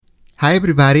Hi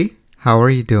everybody, how are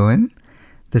you doing?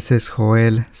 This is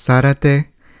Joel Zárate,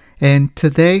 and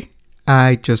today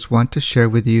I just want to share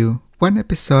with you one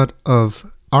episode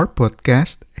of our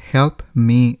podcast, Help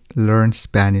Me Learn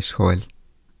Spanish, Joel.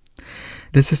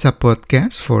 This is a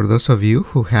podcast for those of you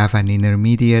who have an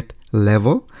intermediate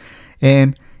level,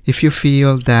 and if you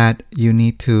feel that you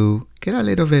need to get a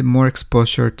little bit more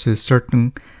exposure to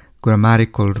certain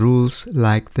grammatical rules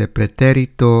like the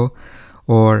pretérito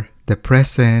or the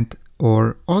present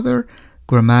or other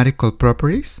grammatical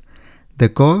properties, the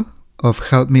goal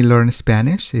of Help Me Learn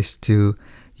Spanish is to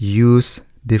use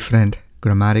different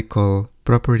grammatical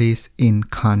properties in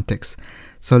context.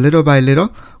 So little by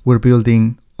little, we're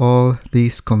building all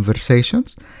these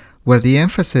conversations where the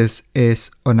emphasis is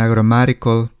on a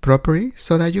grammatical property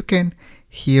so that you can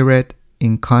hear it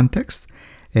in context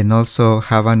and also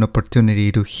have an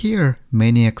opportunity to hear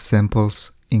many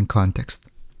examples in context.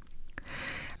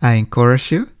 I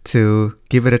encourage you to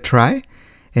give it a try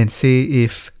and see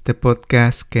if the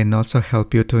podcast can also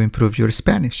help you to improve your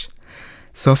Spanish.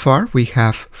 So far, we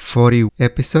have 40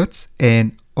 episodes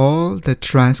and all the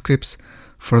transcripts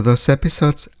for those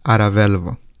episodes are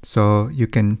available. So you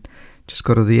can just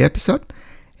go to the episode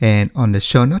and on the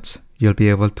show notes, you'll be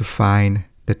able to find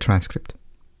the transcript.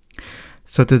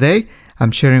 So today, I'm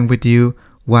sharing with you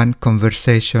one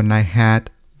conversation I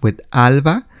had with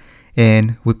Alba,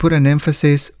 and we put an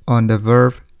emphasis on the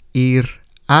verb ir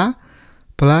a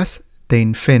plus the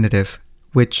infinitive,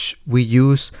 which we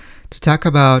use to talk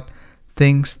about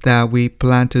things that we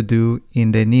plan to do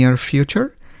in the near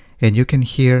future, and you can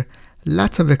hear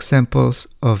lots of examples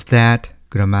of that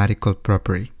grammatical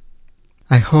property.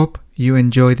 I hope you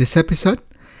enjoy this episode,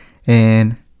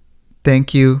 and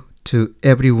thank you to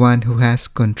everyone who has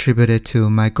contributed to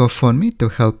my GoFundMe to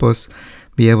help us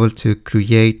be able to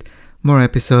create more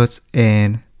episodes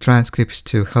and transcripts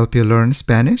to help you learn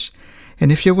Spanish.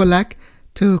 And if you would like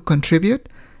to contribute,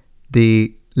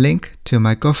 the link to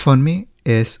my GoFundMe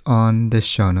is on the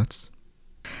show notes.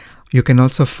 You can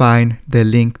also find the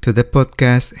link to the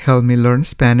podcast Help Me Learn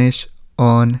Spanish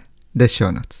on the show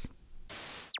notes.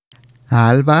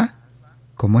 Alba,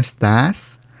 ¿cómo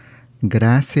estás?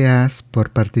 Gracias por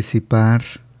participar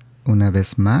una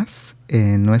vez más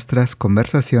en nuestras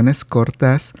conversaciones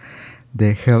cortas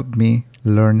de Help Me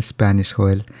Learn Spanish,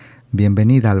 Joel.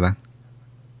 Bienvenida, Alba.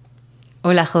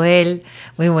 Hola, Joel.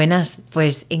 Muy buenas.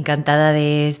 Pues encantada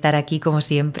de estar aquí como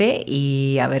siempre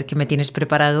y a ver qué me tienes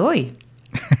preparado hoy.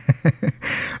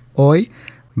 Hoy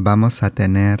vamos a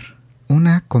tener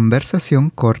una conversación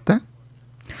corta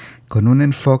con un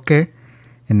enfoque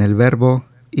en el verbo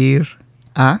ir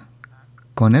a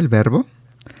con el verbo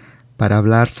para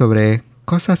hablar sobre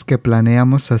cosas que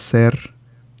planeamos hacer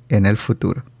en el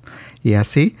futuro. Y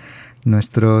así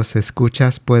nuestros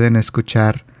escuchas pueden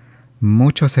escuchar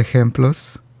muchos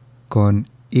ejemplos con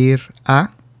ir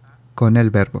a con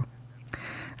el verbo.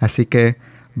 Así que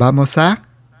vamos a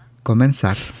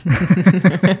comenzar.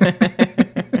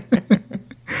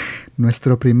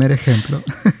 Nuestro primer ejemplo.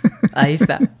 Ahí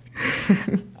está.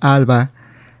 Alba,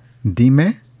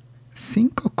 dime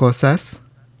 5 cosas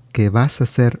que vas a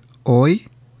hacer hoy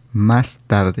más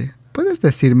tarde. Puedes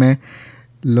decirme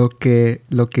lo que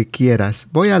quieras.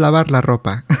 Voy a lavar la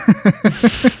ropa.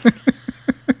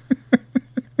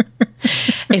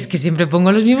 Es que siempre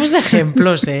pongo los mismos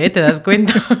ejemplos, ¿eh? ¿Te das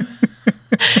cuenta?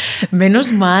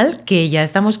 Menos mal que ya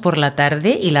estamos por la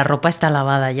tarde y la ropa está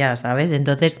lavada ya, ¿sabes?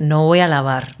 Entonces no voy a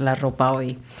lavar la ropa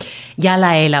hoy. Ya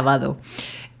la he lavado.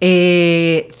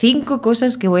 5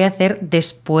 cosas que voy a hacer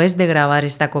después de grabar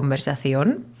esta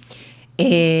conversación.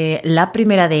 La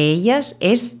primera de ellas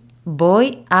es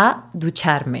voy a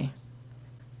ducharme.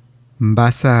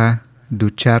 ¿Vas a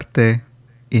ducharte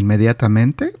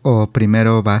inmediatamente o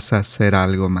primero vas a hacer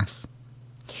algo más?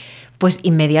 Pues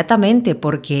inmediatamente,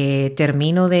 porque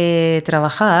termino de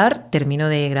trabajar, termino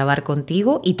de grabar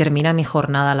contigo y termina mi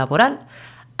jornada laboral.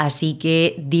 Así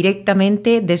que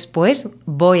directamente después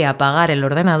voy a apagar el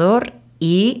ordenador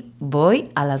y voy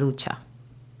a la ducha.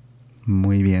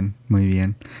 Muy bien, muy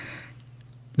bien.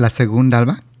 La segunda,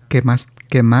 Alba, ¿qué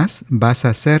más vas a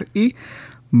hacer? Y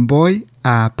voy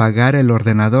a apagar el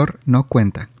ordenador, no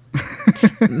cuenta.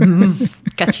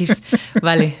 Cachis,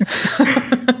 vale.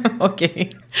 Ok.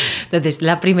 Entonces,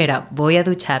 la primera, voy a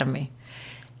ducharme.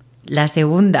 La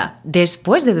segunda,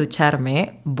 después de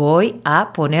ducharme, voy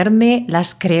a ponerme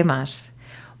las cremas.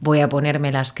 Voy a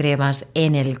ponerme las cremas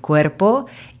en el cuerpo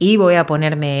y voy a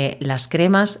ponerme las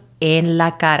cremas en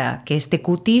la cara, que este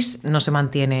cutis no se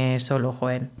mantiene solo,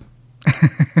 Joel.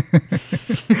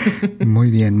 Muy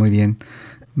bien, muy bien.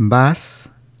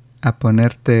 Vas a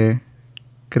ponerte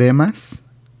cremas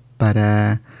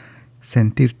para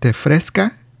sentirte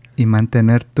fresca y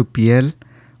mantener tu piel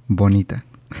bonita.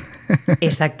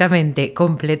 Exactamente,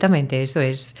 completamente, eso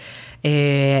es.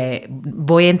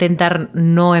 Voy a intentar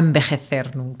no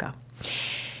envejecer nunca.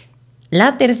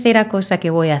 La tercera cosa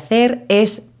que voy a hacer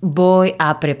es voy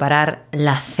a preparar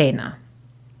la cena.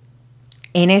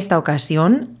 En esta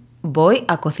ocasión voy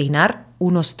a cocinar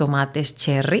unos tomates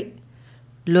cherry.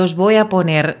 Los voy a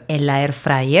poner en la air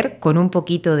fryer con un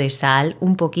poquito de sal,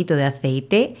 un poquito de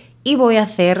aceite y voy a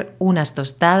hacer unas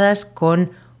tostadas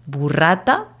con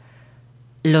burrata,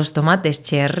 los tomates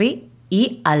cherry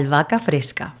y albahaca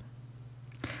fresca.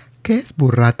 ¿Qué es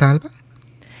burrata, Alba?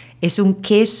 Es un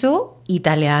queso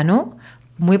italiano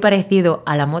muy parecido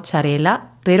a la mozzarella,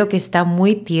 pero que está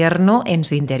muy tierno en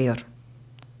su interior.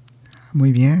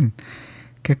 Muy bien.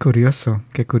 Qué curioso,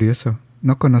 qué curioso.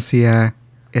 No conocía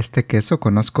este queso,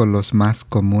 conozco los más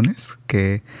comunes,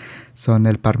 que son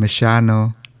el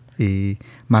parmesano y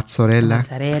mozzarella.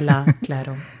 Mozzarella,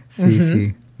 claro. Sí,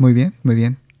 sí. Muy bien, muy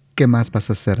bien. ¿Qué más vas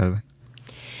a hacer, Alba?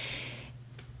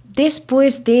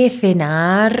 Después de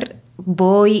cenar,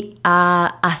 voy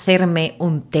a hacerme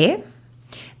un té.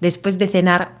 Después de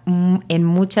cenar, en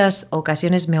muchas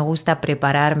ocasiones me gusta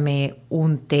prepararme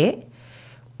un té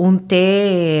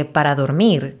para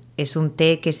dormir. Es un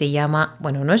té que se llama,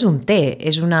 bueno, no es un té,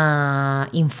 es una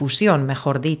infusión,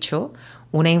 mejor dicho,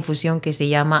 una infusión que se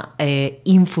llama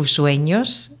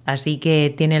infusueños, así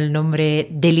que tiene el nombre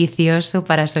delicioso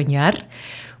para soñar.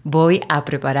 Voy a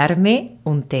prepararme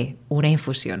un té, una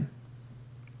infusión.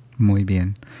 Muy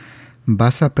bien.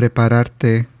 ¿Vas a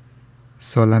prepararte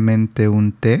solamente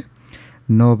un té?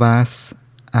 ¿No vas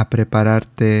a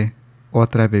prepararte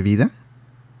otra bebida?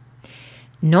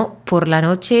 No, por la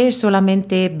noche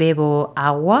solamente bebo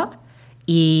agua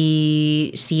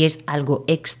y si es algo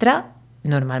extra,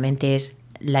 normalmente es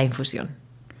la infusión.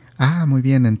 Ah, muy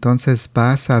bien. Entonces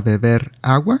vas a beber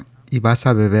agua y vas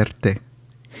a beber té.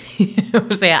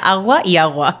 O sea, agua y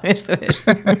agua, eso es.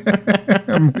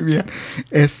 Muy bien.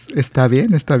 Está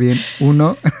bien, está bien.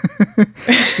 Uno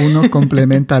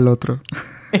complementa al otro.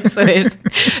 Eso es.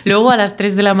 Luego a las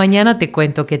 3 de la mañana te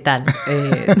cuento qué tal.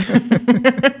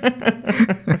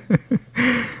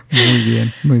 Muy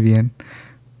bien, muy bien.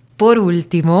 Por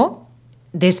último,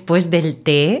 después del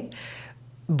té,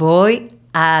 voy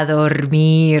a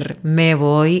dormir. Me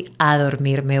voy a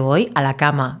dormir, me voy a la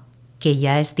cama, que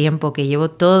ya es tiempo, que llevo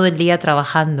todo el día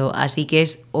trabajando, así que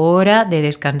es hora de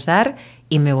descansar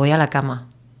y me voy a la cama.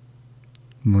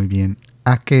 Muy bien.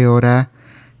 ¿A qué hora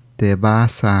te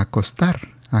vas a acostar?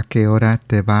 ¿A qué hora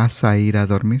te vas a ir a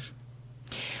dormir?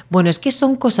 Bueno, es que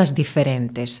son cosas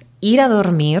diferentes. Ir a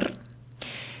dormir,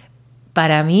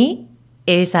 para mí,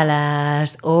 es a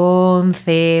las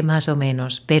 11 más o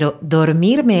menos, pero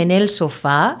dormirme en el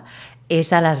sofá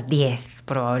es a las 10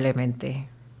 probablemente.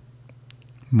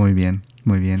 Muy bien,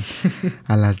 muy bien.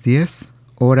 A las 10,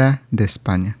 hora de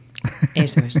España.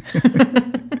 Eso es.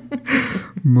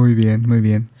 Muy bien, muy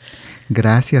bien.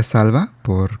 Gracias, Alba,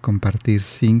 por compartir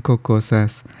 5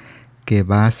 cosas que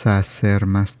vas a hacer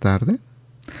más tarde.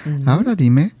 Ahora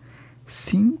dime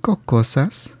 5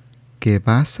 cosas que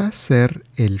vas a hacer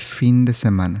el fin de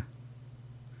semana.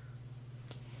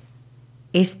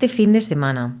 Este fin de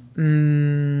semana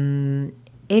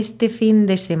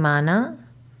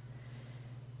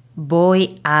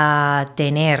voy a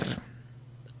tener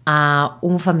a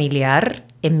un familiar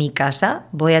en mi casa,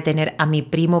 voy a tener a mi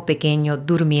primo pequeño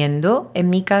durmiendo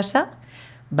en mi casa,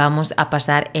 vamos a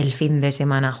pasar el fin de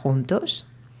semana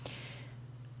juntos.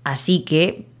 Así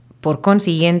que, por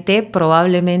consiguiente,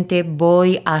 probablemente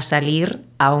voy a salir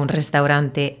a un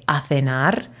restaurante a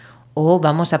cenar o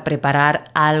vamos a preparar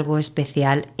algo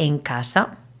especial en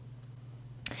casa.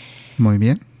 Muy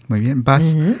bien, muy bien.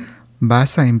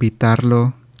 ¿Vas a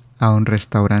invitarlo a un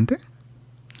restaurante?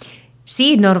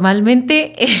 Sí,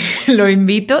 normalmente lo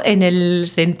invito en el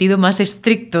sentido más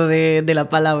estricto de la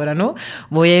palabra, ¿no?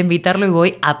 Voy a invitarlo y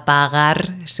voy a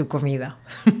pagar su comida.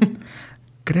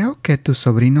 Creo que tu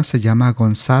sobrino se llama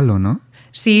Gonzalo, ¿no?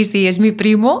 Sí, es mi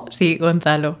primo, sí,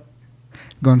 Gonzalo.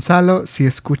 Gonzalo, si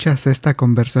escuchas esta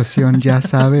conversación ya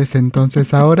sabes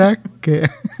entonces ahora que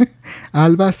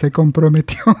Alba se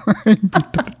comprometió a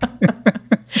invitarte.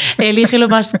 Elige lo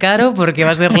más caro porque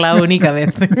va a ser la única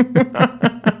vez.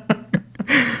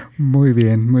 Muy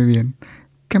bien, muy bien.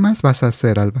 ¿Qué más vas a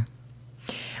hacer, Alba?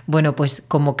 Bueno, pues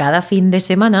como cada fin de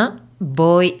semana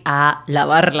voy a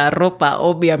lavar la ropa,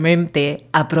 obviamente.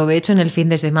 Aprovecho en el fin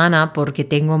de semana porque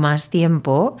tengo más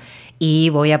tiempo y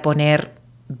voy a poner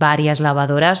varias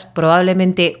lavadoras,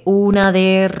 probablemente una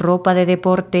de ropa de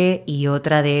deporte y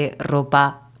otra de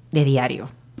ropa de diario.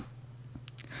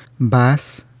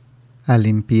 ¿Vas a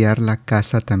limpiar la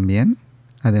casa también,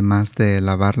 además de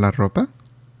lavar la ropa?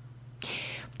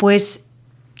 Pues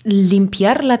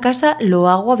limpiar la casa lo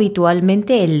hago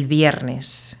habitualmente el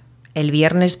viernes. El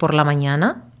viernes por la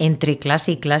mañana, entre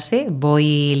clase y clase,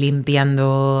 voy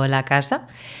limpiando la casa.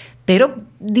 Pero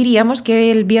diríamos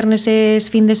que el viernes es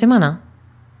fin de semana.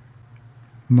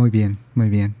 Muy bien, muy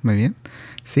bien, muy bien.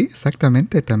 Sí,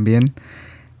 exactamente. También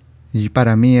y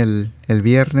para mí el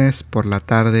viernes por la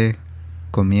tarde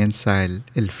comienza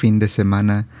el fin de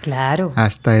semana. Claro.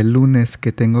 Hasta el lunes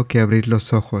que tengo que abrir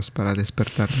los ojos para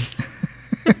despertarme.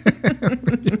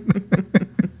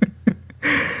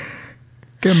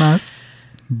 ¿Qué más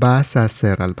vas a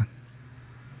hacer, Alba?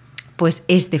 Pues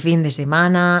este fin de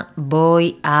semana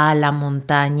voy a la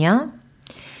montaña.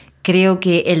 Creo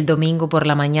que el domingo por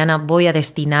la mañana voy a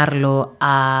destinarlo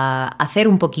a hacer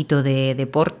un poquito de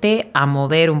deporte, a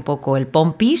mover un poco el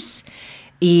pompis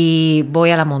y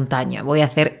voy a la montaña, voy a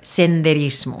hacer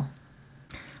senderismo.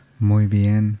 Muy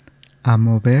bien. A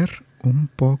mover un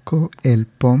poco el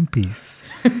pompis.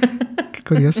 Qué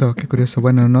curioso, qué curioso.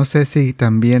 Bueno, no sé si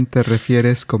también te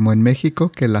refieres como en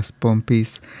México, que las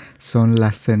pompis son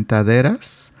las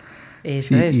sentaderas.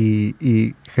 Eso es.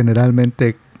 Y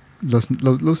generalmente lo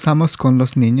usamos con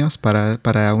los niños para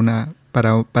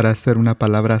hacer una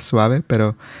palabra suave,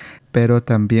 pero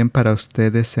también para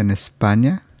ustedes en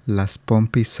España, las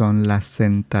pompis son las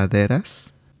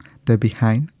sentaderas de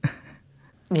behind.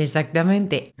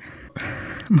 Exactamente.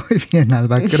 Muy bien,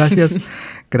 Alba.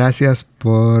 Gracias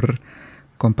por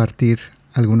compartir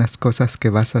algunas cosas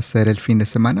que vas a hacer el fin de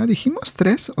semana. ¿Dijimos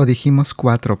 3 o dijimos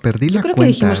 4? Perdí Yo la creo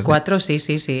cuenta. que dijimos 4,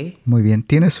 sí. Muy bien.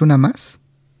 ¿Tienes una más?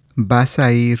 ¿Vas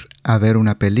a ir a ver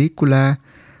una película?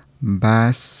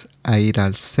 ¿Vas a ir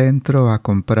al centro a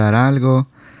comprar algo?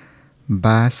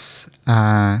 ¿Vas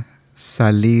a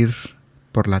salir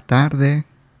por la tarde?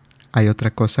 ¿Hay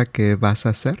otra cosa que vas a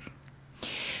hacer?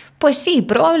 Pues sí,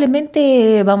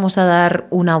 probablemente vamos a dar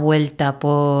una vuelta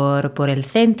por el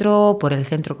centro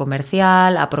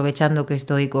comercial, aprovechando que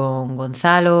estoy con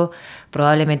Gonzalo,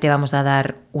 probablemente vamos a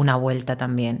dar una vuelta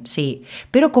también, sí.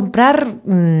 Pero comprar,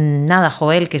 nada,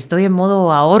 Joel, que estoy en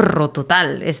modo ahorro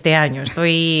total este año,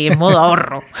 estoy en modo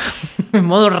ahorro, en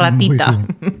modo ratita.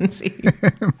 Muy bien. Sí.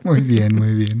 Muy bien,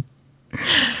 muy bien.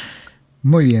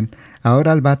 Muy bien.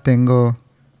 Ahora, Alba, tengo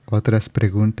otras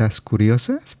preguntas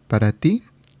curiosas para ti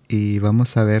y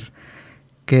vamos a ver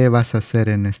qué vas a hacer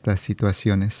en estas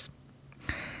situaciones.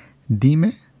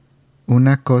 Dime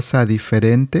una cosa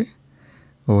diferente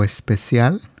o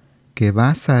especial que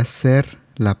vas a hacer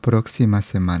la próxima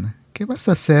semana. ¿Qué vas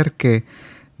a hacer que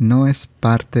no es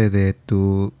parte de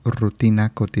tu rutina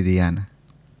cotidiana?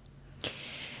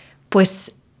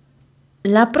 Pues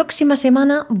la próxima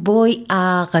semana voy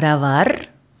a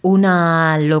grabar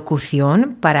una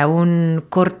locución para un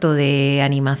corto de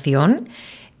animación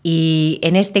y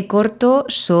en este corto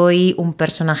soy un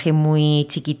personaje muy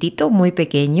chiquitito, muy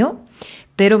pequeño,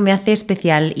 pero me hace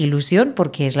especial ilusión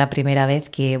porque es la primera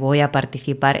vez que voy a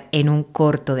participar en un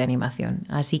corto de animación.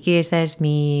 Así que esa es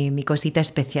mi cosita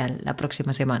especial la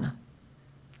próxima semana.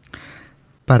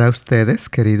 Para ustedes,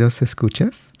 queridos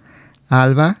escuchas,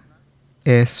 Alba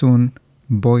es un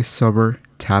voiceover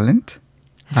talent.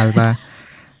 Alba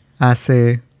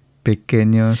hace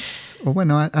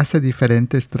hace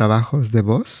diferentes trabajos de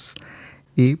voz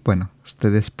y bueno,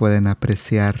 ustedes pueden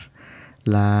apreciar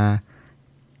la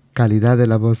calidad de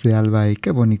la voz de Alba y qué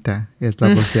bonita es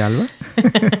la voz de Alba.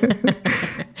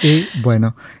 Y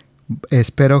bueno,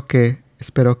 espero que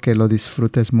lo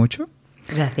disfrutes mucho.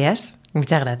 Gracias,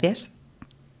 muchas gracias.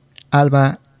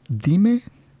 Alba, dime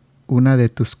una de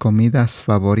tus comidas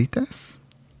favoritas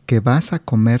que vas a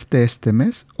comerte este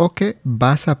mes o que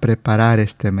vas a preparar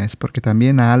este mes, porque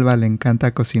también a Alba le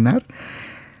encanta cocinar.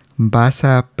 ¿Vas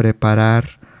a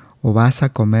preparar o vas a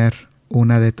comer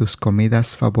una de tus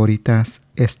comidas favoritas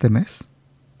este mes?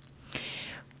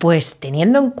 Pues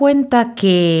teniendo en cuenta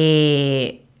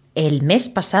que el mes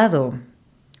pasado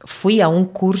fui a un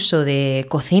curso de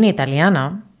cocina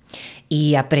italiana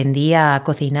y aprendí a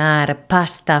cocinar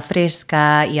pasta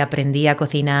fresca y aprendí a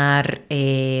cocinar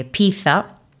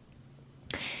pizza,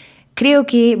 creo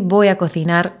que voy a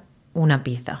cocinar una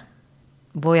pizza.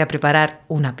 Voy a preparar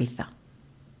una pizza.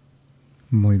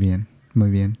 Muy bien, muy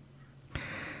bien.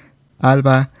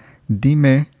 Alba,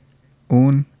 dime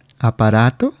un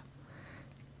aparato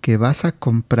que vas a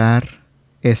comprar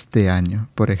este año.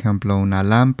 Por ejemplo, una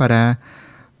lámpara,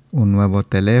 un nuevo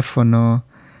teléfono,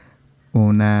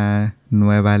 una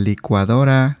nueva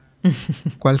licuadora,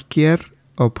 cualquier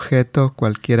objeto,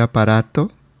 cualquier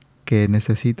aparato que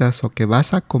necesitas o que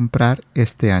vas a comprar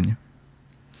este año.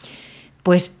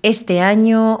 Pues este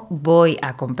año voy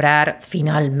a comprar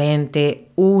finalmente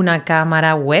una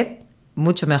cámara web,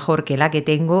 mucho mejor que la que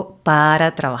tengo,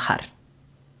 para trabajar.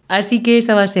 Así que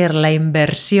esa va a ser la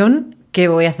inversión que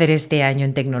voy a hacer este año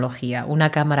en tecnología, una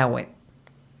cámara web.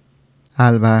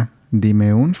 Alba,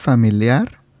 dime un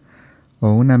familiar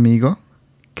o un amigo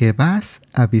que vas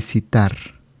a visitar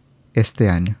este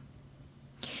año.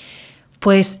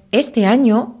 Pues este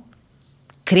año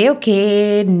creo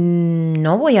que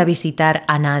no voy a visitar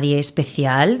a nadie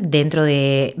especial dentro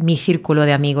de mi círculo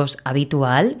de amigos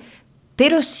habitual,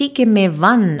 pero sí que me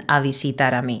van a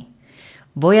visitar a mí.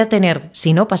 Voy a tener,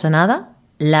 si no pasa nada,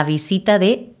 la visita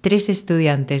de 3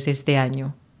 estudiantes este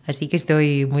año. Así que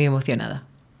estoy muy emocionada.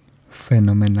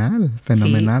 Fenomenal,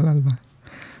 Sí. Alba.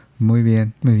 Muy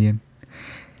bien, muy bien.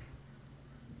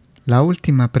 La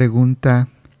última pregunta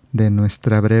de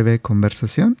nuestra breve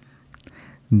conversación.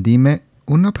 Dime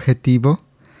un objetivo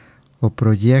o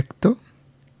proyecto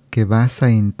que vas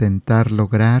a intentar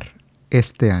lograr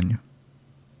este año.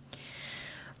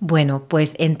 Bueno,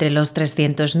 pues entre los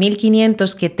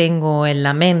 300.500 que tengo en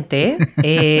la mente,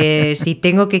 si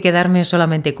tengo que quedarme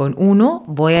solamente con uno,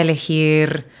 voy a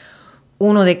elegir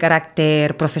uno de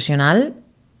carácter profesional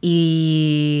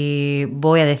y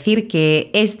voy a decir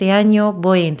que este año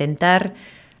voy a intentar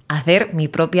hacer mi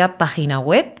propia página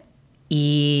web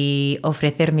y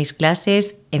ofrecer mis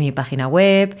clases en mi página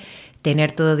web,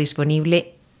 tener todo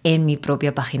disponible en mi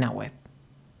propia página web.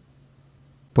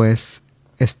 Pues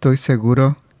estoy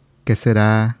seguro que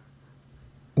será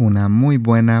una muy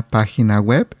buena página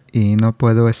web y no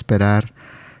puedo esperar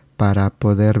para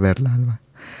poder verla, Alba.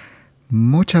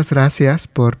 Muchas gracias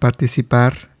por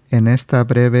participar en esta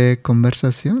breve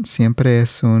conversación. Siempre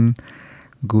es un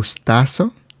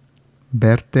gustazo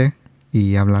verte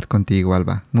y hablar contigo,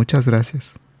 Alba. Muchas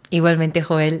gracias. Igualmente,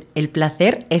 Joel, el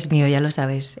placer es mío, ya lo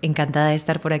sabes. Encantada de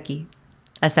estar por aquí.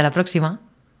 Hasta la próxima.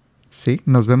 Sí,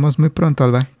 nos vemos muy pronto,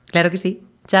 Alba. Claro que sí.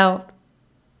 Chao.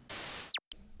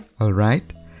 All right,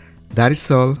 that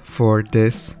is all for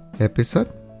this episode.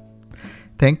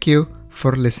 Thank you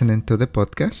for listening to the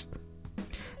podcast.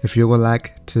 If you would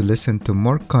like to listen to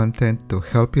more content to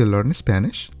help you learn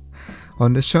Spanish,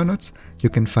 on the show notes you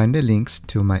can find the links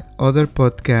to my other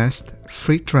podcast,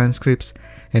 free transcripts,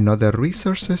 and other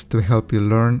resources to help you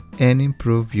learn and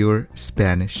improve your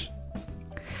Spanish.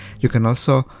 You can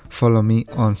also follow me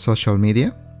on social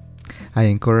media. I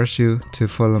encourage you to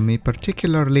follow me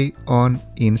particularly on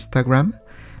Instagram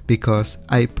because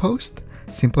I post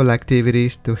simple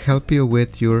activities to help you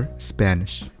with your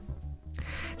Spanish.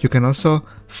 You can also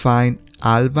find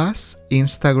Alba's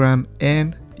Instagram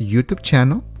and YouTube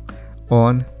channel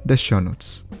on the show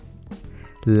notes.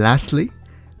 Lastly,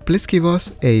 please give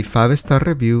us a 5-star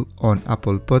review on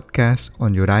Apple Podcasts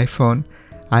on your iPhone,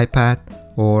 iPad,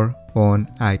 or on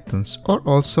iTunes. Or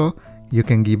also, you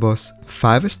can give us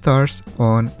 5 stars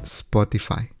on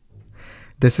Spotify.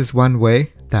 This is one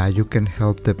way that you can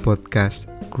help the podcast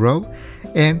grow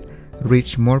and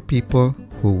reach more people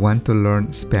who want to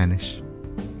learn Spanish.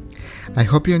 I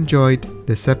hope you enjoyed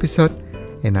this episode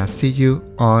and I'll see you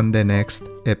on the next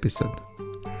episode.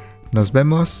 Nos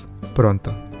vemos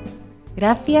pronto.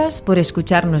 Gracias por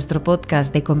escuchar nuestro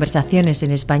podcast de conversaciones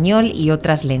en español y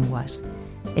otras lenguas.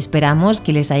 Esperamos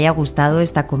que les haya gustado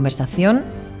esta conversación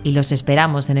y los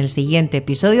esperamos en el siguiente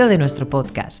episodio de nuestro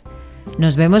podcast.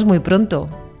 Nos vemos muy pronto.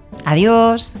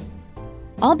 Adiós.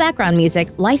 All background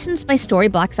music licensed by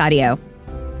Storyblocks Audio.